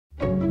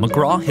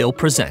McGraw-Hill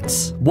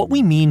presents what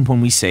we mean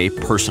when we say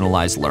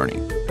personalized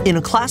learning. In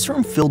a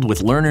classroom filled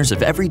with learners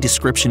of every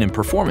description and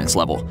performance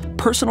level,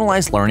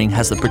 personalized learning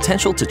has the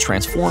potential to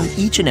transform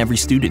each and every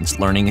student's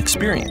learning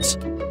experience.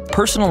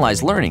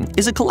 Personalized learning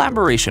is a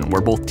collaboration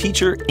where both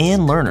teacher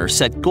and learner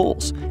set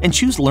goals and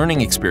choose learning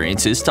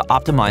experiences to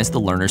optimize the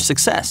learner's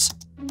success.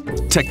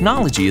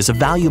 Technology is a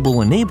valuable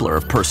enabler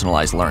of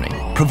personalized learning,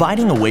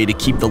 providing a way to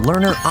keep the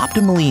learner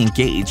optimally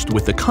engaged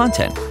with the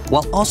content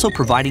while also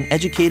providing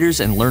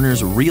educators and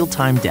learners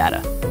real-time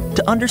data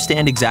to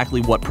understand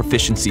exactly what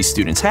proficiency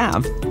students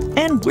have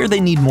and where they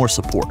need more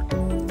support.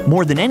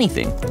 More than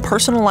anything,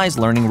 personalized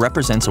learning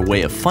represents a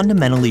way of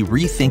fundamentally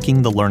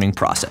rethinking the learning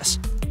process,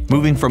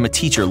 moving from a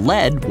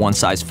teacher-led,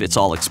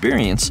 one-size-fits-all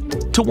experience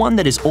to one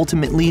that is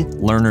ultimately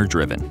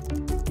learner-driven.